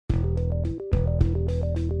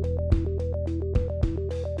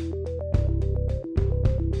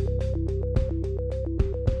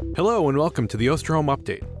Hello and welcome to the Osterholm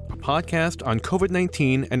Update, a podcast on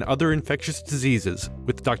COVID-19 and other infectious diseases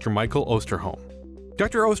with Dr. Michael Osterholm.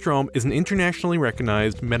 Dr. Osterholm is an internationally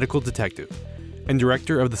recognized medical detective and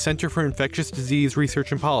director of the Center for Infectious Disease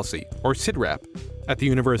Research and Policy, or CIDRAP, at the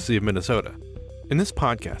University of Minnesota. In this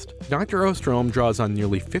podcast, Dr. Osterholm draws on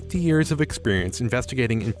nearly 50 years of experience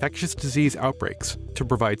investigating infectious disease outbreaks to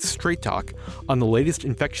provide straight talk on the latest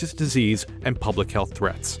infectious disease and public health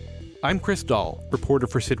threats. I'm Chris Dall, reporter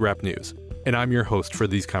for CIDRAP News, and I'm your host for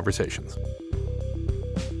these conversations.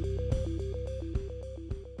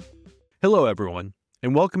 Hello, everyone,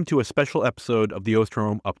 and welcome to a special episode of the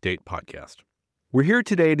Osterholm Update podcast. We're here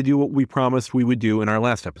today to do what we promised we would do in our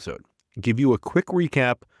last episode, give you a quick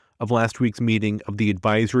recap of last week's meeting of the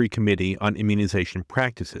Advisory Committee on Immunization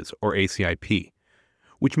Practices, or ACIP,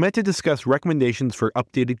 which met to discuss recommendations for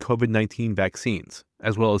updated COVID-19 vaccines,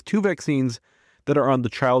 as well as 2 vaccines that are on the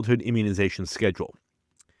childhood immunization schedule.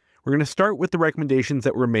 We're going to start with the recommendations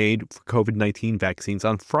that were made for COVID-19 vaccines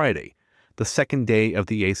on Friday, the second day of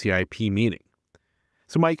the ACIP meeting.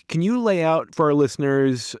 So, Mike, can you lay out for our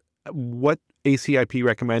listeners what ACIP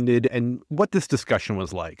recommended and what this discussion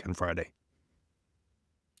was like on Friday?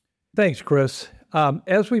 Thanks, Chris.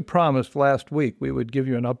 As we promised last week, we would give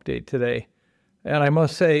you an update today. And I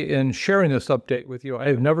must say, in sharing this update with you, I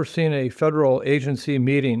have never seen a federal agency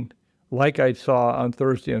meeting like I saw on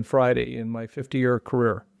Thursday and Friday in my 50-year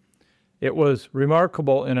career. It was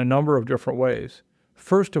remarkable in a number of different ways.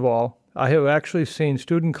 First of all, I have actually seen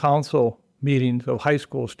student council meetings of high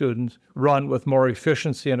school students run with more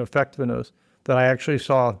efficiency and effectiveness than I actually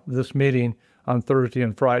saw this meeting on Thursday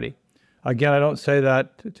and Friday. Again, I don't say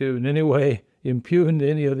that to in any way impugn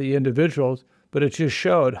any of the individuals, but it just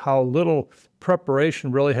showed how little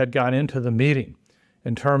preparation really had gone into the meeting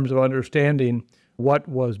in terms of understanding what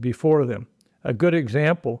was before them. A good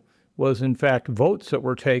example was, in fact, votes that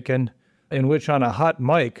were taken in which on a hot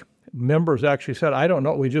mic, members actually said, I don't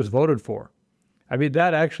know what we just voted for. I mean,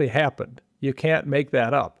 that actually happened. You can't make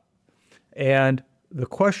that up. And the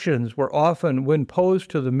questions were often, when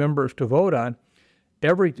posed to the members to vote on,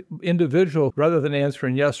 every individual, rather than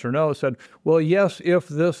answering yes or no, said, well, yes, if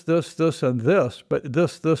this, and this, but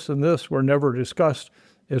this, and this were never discussed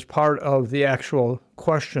as part of the actual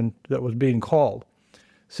question that was being called.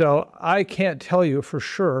 So I can't tell you for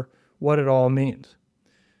sure what it all means.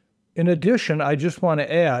 In addition, I just want to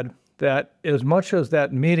add that as much as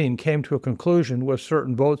that meeting came to a conclusion with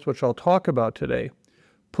certain votes, which I'll talk about today,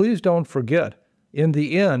 please don't forget, in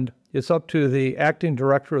the end, it's up to the acting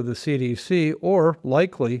director of the CDC or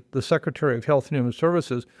likely the Secretary of Health and Human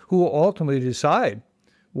Services who will ultimately decide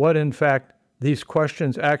what, in fact, these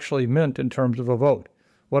questions actually meant in terms of a vote.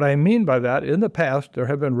 What I mean by that, in the past, there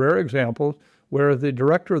have been rare examples where the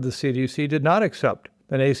director of the CDC did not accept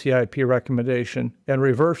an ACIP recommendation and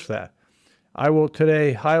reverse that. I will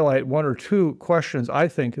today highlight 1 or 2 questions I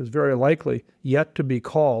think is very likely yet to be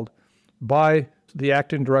called by the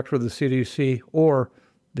acting director of the CDC or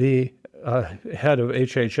the head of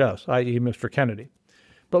HHS, i.e. Mr. Kennedy.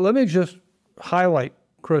 But let me just highlight,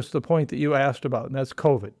 Chris, the point that you asked about, and that's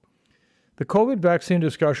COVID. The COVID vaccine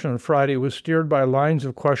discussion on Friday was steered by lines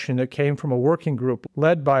of questioning that came from a working group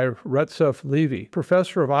led by Retsef Levy,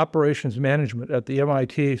 professor of operations management at the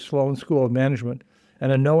MIT Sloan School of Management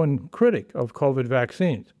and a known critic of COVID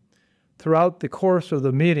vaccines. Throughout the course of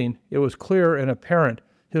the meeting, it was clear and apparent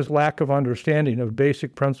his lack of understanding of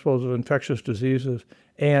basic principles of infectious diseases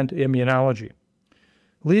and immunology.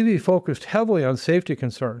 Levy focused heavily on safety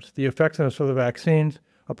concerns, the effectiveness of the vaccines,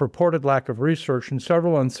 a purported lack of research, and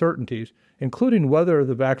several uncertainties, including whether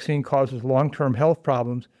the vaccine causes long-term health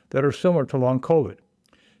problems that are similar to long COVID.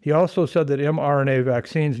 He also said that mRNA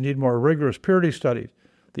vaccines need more rigorous purity studies.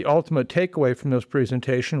 The ultimate takeaway from this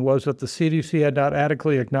presentation was that the CDC had not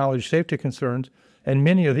adequately acknowledged safety concerns, and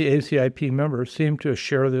many of the ACIP members seemed to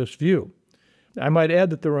share this view. I might add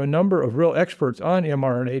that there were a number of real experts on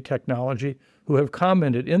mRNA technology who have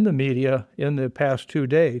commented in the media in the past 2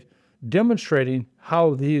 days, demonstrating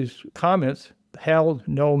how these comments held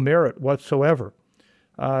no merit whatsoever.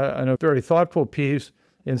 In a very thoughtful piece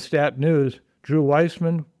in Stat News, Drew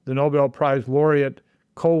Weissman, the Nobel Prize laureate,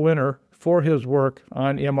 co-winner for his work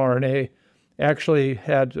on mRNA, actually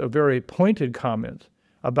had a very pointed comments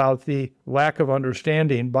about the lack of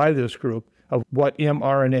understanding by this group of what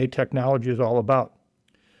mRNA technology is all about.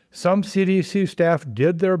 Some CDC staff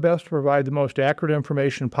did their best to provide the most accurate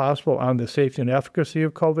information possible on the safety and efficacy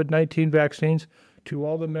of COVID-19 vaccines to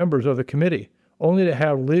all the members of the committee, only to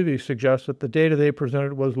have Levy suggest that the data they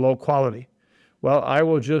presented was low quality. Well, I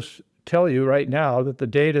will just tell you right now that the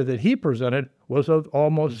data that he presented was of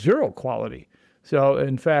almost zero quality. So,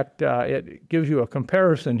 in fact, it gives you a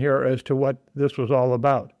comparison here as to what this was all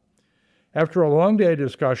about. After a long day of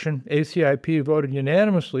discussion, ACIP voted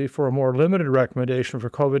unanimously for a more limited recommendation for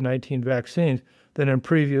COVID-19 vaccines than in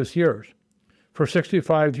previous years. For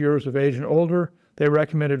 65 years of age and older, they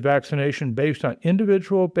recommended vaccination based on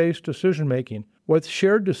individual-based decision-making. What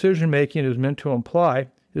shared decision-making is meant to imply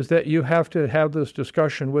is that you have to have this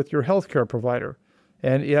discussion with your healthcare provider,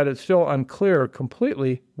 and yet it's still unclear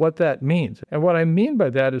completely what that means. And what I mean by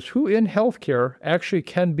that is who in healthcare actually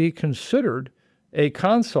can be considered a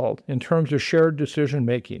consult in terms of shared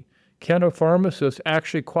decision-making. Can a pharmacist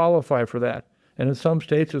actually qualify for that? And in some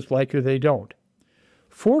states, it's likely they don't.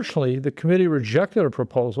 Fortunately, the committee rejected a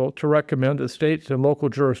proposal to recommend that states and local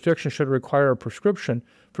jurisdictions should require a prescription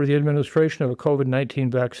for the administration of a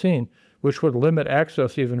COVID-19 vaccine, which would limit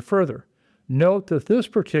access even further. Note that this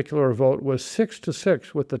particular vote was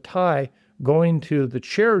 6-6, with the tie going to the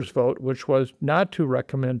chair's vote, which was not to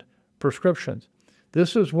recommend prescriptions.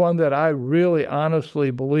 This is one that I really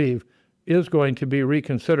honestly believe is going to be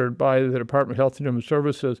reconsidered by the Department of Health and Human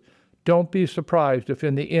Services. Don't be surprised if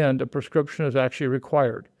in the end a prescription is actually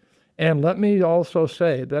required. And let me also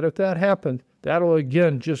say that if that happens, that'll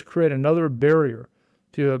again just create another barrier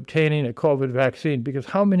to obtaining a COVID vaccine, because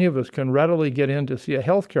how many of us can readily get in to see a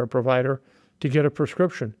healthcare provider to get a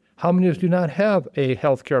prescription? How many of us do not have a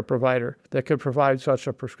healthcare provider that could provide such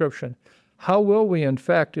a prescription? How will we, in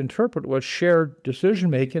fact, interpret what shared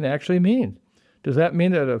decision-making actually means? Does that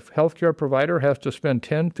mean that a healthcare provider has to spend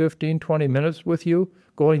 10, 15, 20 minutes with you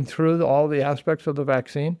going through all the aspects of the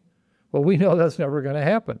vaccine? Well, we know that's never going to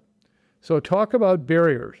happen. So talk about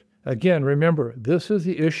barriers. Again, remember, this is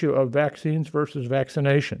the issue of vaccines versus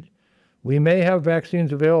vaccinations. We may have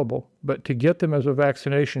vaccines available, but to get them as a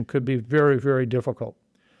vaccination could be very, very difficult.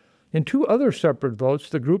 In two other separate votes,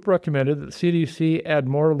 the group recommended that CDC add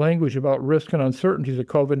more language about risk and uncertainties of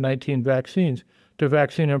COVID-19 vaccines to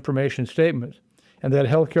vaccine information statements, and that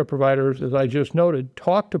healthcare providers, as I just noted,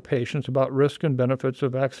 talk to patients about risk and benefits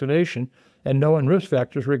of vaccination and known risk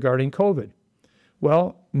factors regarding COVID.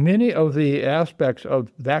 Well, many of the aspects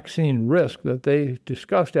of vaccine risk that they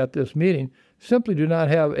discussed at this meeting simply do not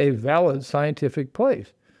have a valid scientific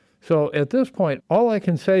place. So at this point, all I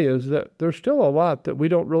can say is that there's still a lot that we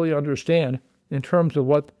don't really understand in terms of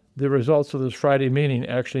what the results of this Friday meeting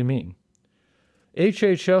actually mean.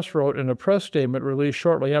 HHS wrote in a press statement released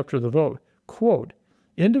shortly after the vote, quote,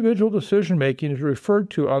 individual decision-making is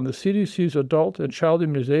referred to on the CDC's adult and child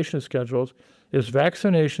immunization schedules as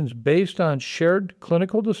vaccinations based on shared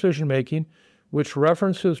clinical decision-making, which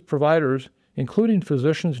references providers, including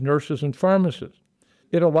physicians, nurses, and pharmacists.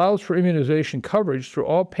 It allows for immunization coverage through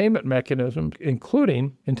all payment mechanisms,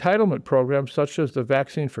 including entitlement programs such as the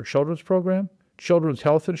Vaccine for Children's Program, Children's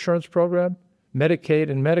Health Insurance Program, Medicaid,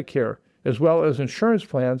 and Medicare, as well as insurance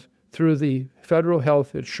plans through the Federal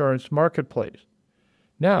Health Insurance Marketplace.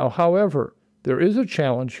 Now, however, there is a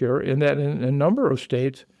challenge here in that in a number of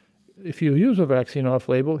states, if you use a vaccine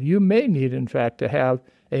off-label, you may need, in fact, to have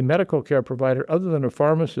a medical care provider other than a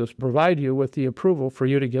pharmacist provide you with the approval for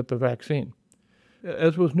you to get the vaccine.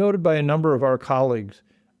 As was noted by a number of our colleagues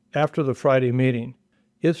after the Friday meeting,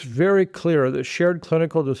 it's very clear that shared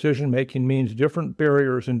clinical decision-making means different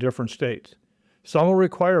barriers in different states. Some will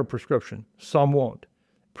require a prescription, some won't.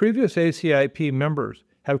 Previous ACIP members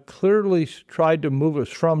have clearly tried to move us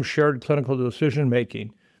from shared clinical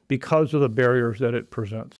decision-making because of the barriers that it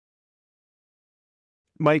presents.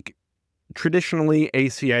 Mike, traditionally,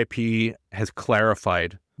 ACIP has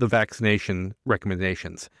clarified the vaccination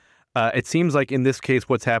recommendations. It seems like in this case,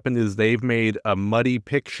 what's happened is they've made a muddy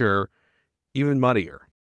picture even muddier.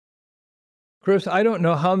 Chris, I don't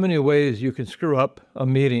know how many ways you can screw up a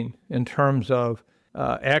meeting in terms of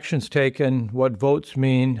actions taken, what votes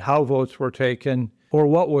mean, how votes were taken, or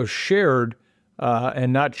what was shared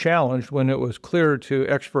and not challenged when it was clear to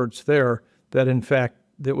experts there that, in fact,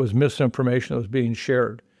 it was misinformation that was being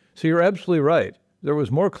shared. So you're absolutely right. There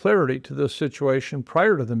was more clarity to this situation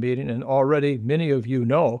prior to the meeting, and already many of you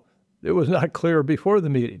know it was not clear before the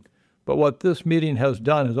meeting. But what this meeting has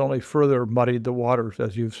done has only further muddied the waters,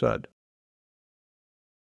 as you've said.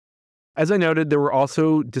 As I noted, there were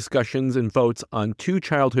also discussions and votes on two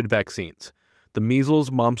childhood vaccines, the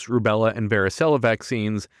measles, mumps, rubella, and varicella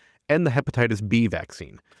vaccines, and the hepatitis B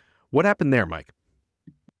vaccine. What happened there, Mike?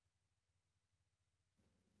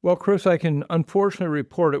 Well, Chris, I can unfortunately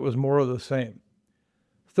report it was more of the same.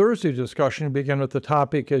 Thursday's discussion began with the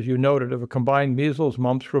topic, as you noted, of a combined measles,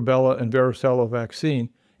 mumps, rubella, and varicella vaccine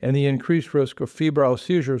and the increased risk of febrile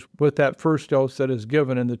seizures with that first dose that is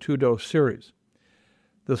given in the two-dose series.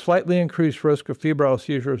 The slightly increased risk of febrile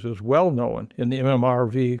seizures is well known in the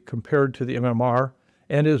MMRV compared to the MMR,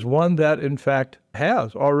 and is one that, in fact,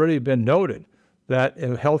 has already been noted that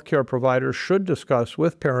healthcare providers should discuss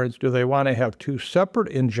with parents, do they want to have two separate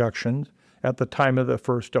injections at the time of the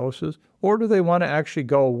first doses, or do they want to actually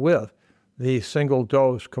go with the single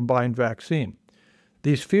dose combined vaccine?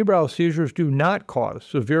 These febrile seizures do not cause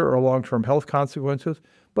severe or long-term health consequences,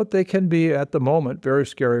 but they can be, at the moment, very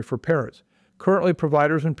scary for parents. Currently,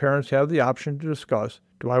 providers and parents have the option to discuss,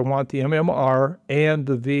 do I want the MMR and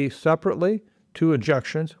the V separately, 2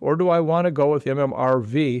 injections, or do I want to go with the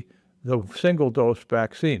MMRV, the single-dose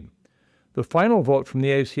vaccine? The final vote from the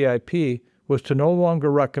ACIP was to no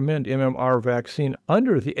longer recommend MMR vaccine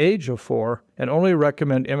under the age of 4 and only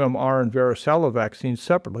recommend MMR and varicella vaccines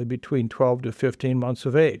separately between 12 to 15 months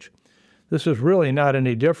of age. This is really not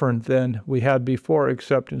any different than we had before,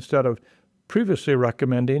 except instead of previously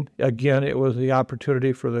recommending, again, it was the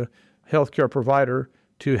opportunity for the healthcare provider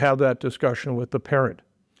to have that discussion with the parent.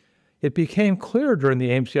 It became clear during the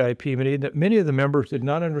ACIP meeting that many of the members did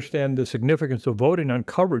not understand the significance of voting on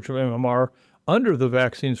coverage of MMR under the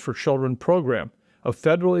Vaccines for Children program, a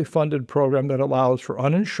federally funded program that allows for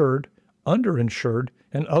uninsured, underinsured,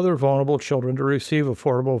 and other vulnerable children to receive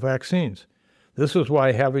affordable vaccines. This is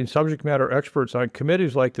why having subject matter experts on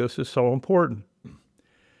committees like this is so important.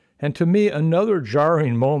 And to me, another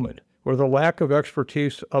jarring moment where the lack of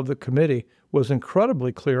expertise of the committee was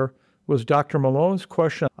incredibly clear was Dr. Malone's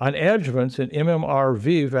question on adjuvants in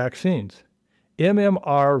MMRV vaccines.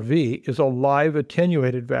 MMRV is a live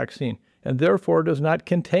attenuated vaccine and therefore does not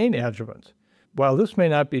contain adjuvants. While this may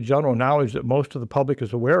not be general knowledge that most of the public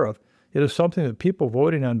is aware of, it is something that people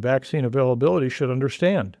voting on vaccine availability should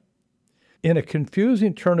understand. In a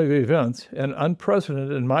confusing turn of events and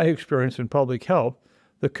unprecedented in my experience in public health,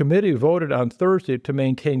 the committee voted on Thursday to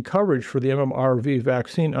maintain coverage for the MMRV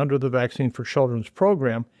vaccine under the Vaccine for Children's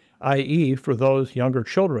program, i.e. for those younger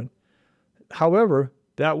children. However,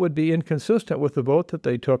 that would be inconsistent with the vote that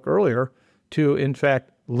they took earlier to, in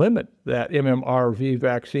fact, limit that MMRV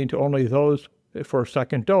vaccine to only those for a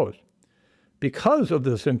second dose. Because of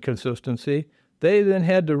this inconsistency, they then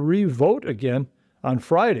had to re-vote again on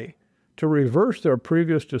Friday to reverse their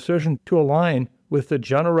previous decision to align with the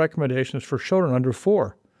general recommendations for children under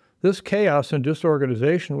 4. This chaos and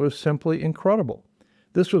disorganization was simply incredible.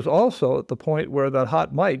 This was also at the point where that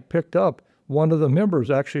hot mic picked up one of the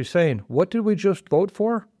members actually saying, "What did we just vote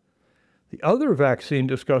for?" The other vaccine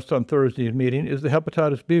discussed on Thursday's meeting is the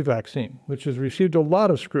hepatitis B vaccine, which has received a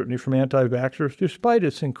lot of scrutiny from anti-vaxxers despite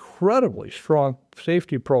its incredibly strong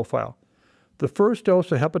safety profile. The first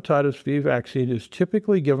dose of hepatitis B vaccine is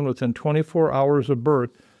typically given within 24 hours of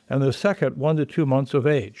birth, and the second 1 to 2 months of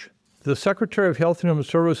age. The Secretary of Health and Human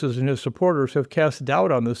Services and his supporters have cast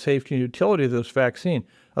doubt on the safety and utility of this vaccine,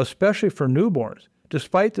 especially for newborns,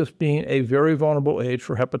 despite this being a very vulnerable age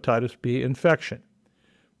for hepatitis B infection.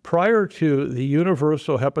 Prior to the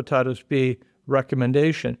universal hepatitis B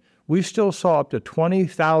recommendation, we still saw up to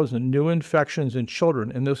 20,000 new infections in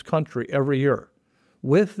children in this country every year.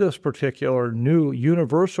 With this particular new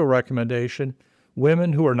universal recommendation,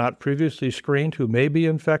 women who are not previously screened who may be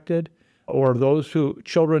infected, or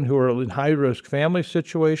children who are in high-risk family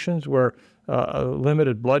situations where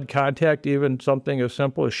limited blood contact, even something as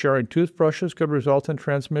simple as sharing toothbrushes, could result in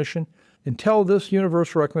transmission. Until this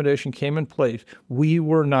universal recommendation came in place, we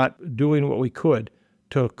were not doing what we could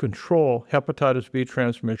to control hepatitis B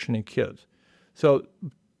transmission in kids. So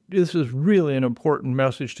this is really an important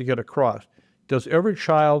message to get across. Does every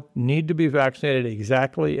child need to be vaccinated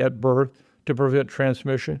exactly at birth to prevent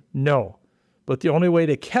transmission? No. But the only way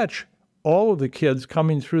to catch all of the kids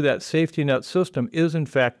coming through that safety net system is, in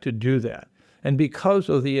fact, to do that. And because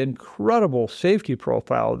of the incredible safety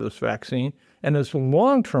profile of this vaccine and its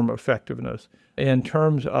long-term effectiveness in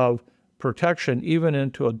terms of protection even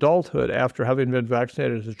into adulthood after having been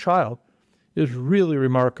vaccinated as a child, is really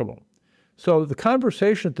remarkable. So the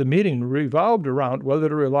conversation at the meeting revolved around whether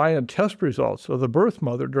to rely on test results of the birth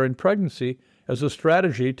mother during pregnancy as a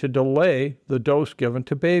strategy to delay the dose given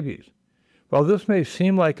to babies. While this may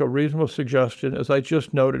seem like a reasonable suggestion, as I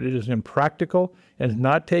just noted, it is impractical and does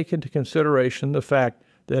not take into consideration the fact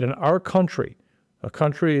that in our country, a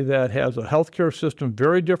country that has a healthcare system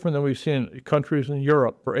very different than we've seen in countries in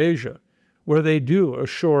Europe or Asia, where they do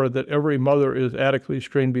assure that every mother is adequately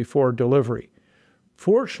screened before delivery.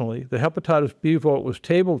 Fortunately, the hepatitis B vote was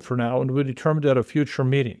tabled for now and will be determined at a future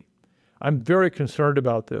meeting. I'm very concerned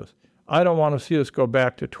about this. I don't want to see us go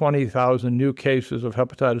back to 20,000 new cases of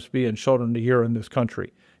hepatitis B in children a year in this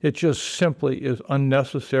country. It just simply is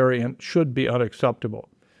unnecessary and should be unacceptable.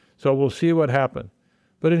 So we'll see what happens.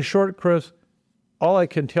 But in short, Chris, All I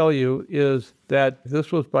can tell you is that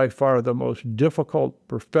this was by far the most difficult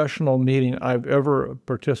professional meeting I've ever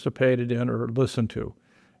participated in or listened to.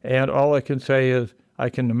 And all I can say is I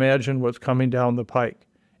can imagine what's coming down the pike.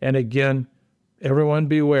 And again, everyone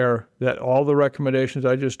beware that all the recommendations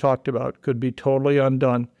I just talked about could be totally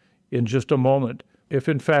undone in just a moment if,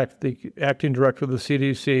 in fact, the acting director of the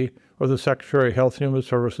CDC or the Secretary of Health and Human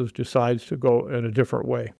Services decides to go in a different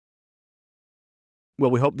way. Well,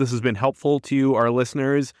 we hope this has been helpful to you, our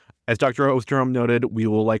listeners. As Dr. Osterholm noted, we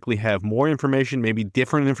will likely have more information, maybe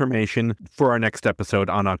different information, for our next episode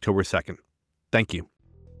on October 2nd. Thank you.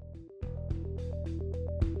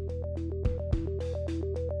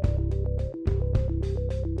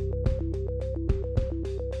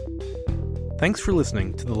 Thanks for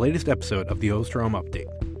listening to the latest episode of the Osterholm Update.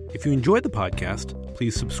 If you enjoyed the podcast,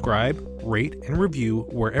 please subscribe, rate, and review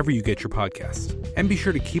wherever you get your podcasts. And be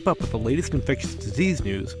sure to keep up with the latest infectious disease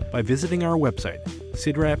news by visiting our website,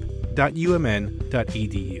 cidrap.umn.edu.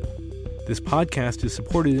 This podcast is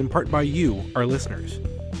supported in part by you, our listeners.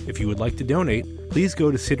 If you would like to donate, please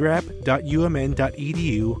go to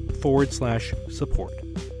cidrap.umn.edu/support.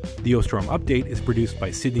 The Osterholm Update is produced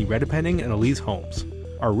by Sydney Redepenning and Elise Holmes.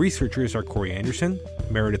 Our researchers are Corey Anderson,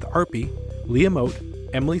 Meredith Arpey, Leah Moat,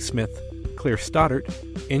 Emily Smith, Claire Stoddart,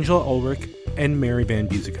 Angela Ulrich, and Mary Van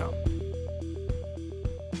Busekam.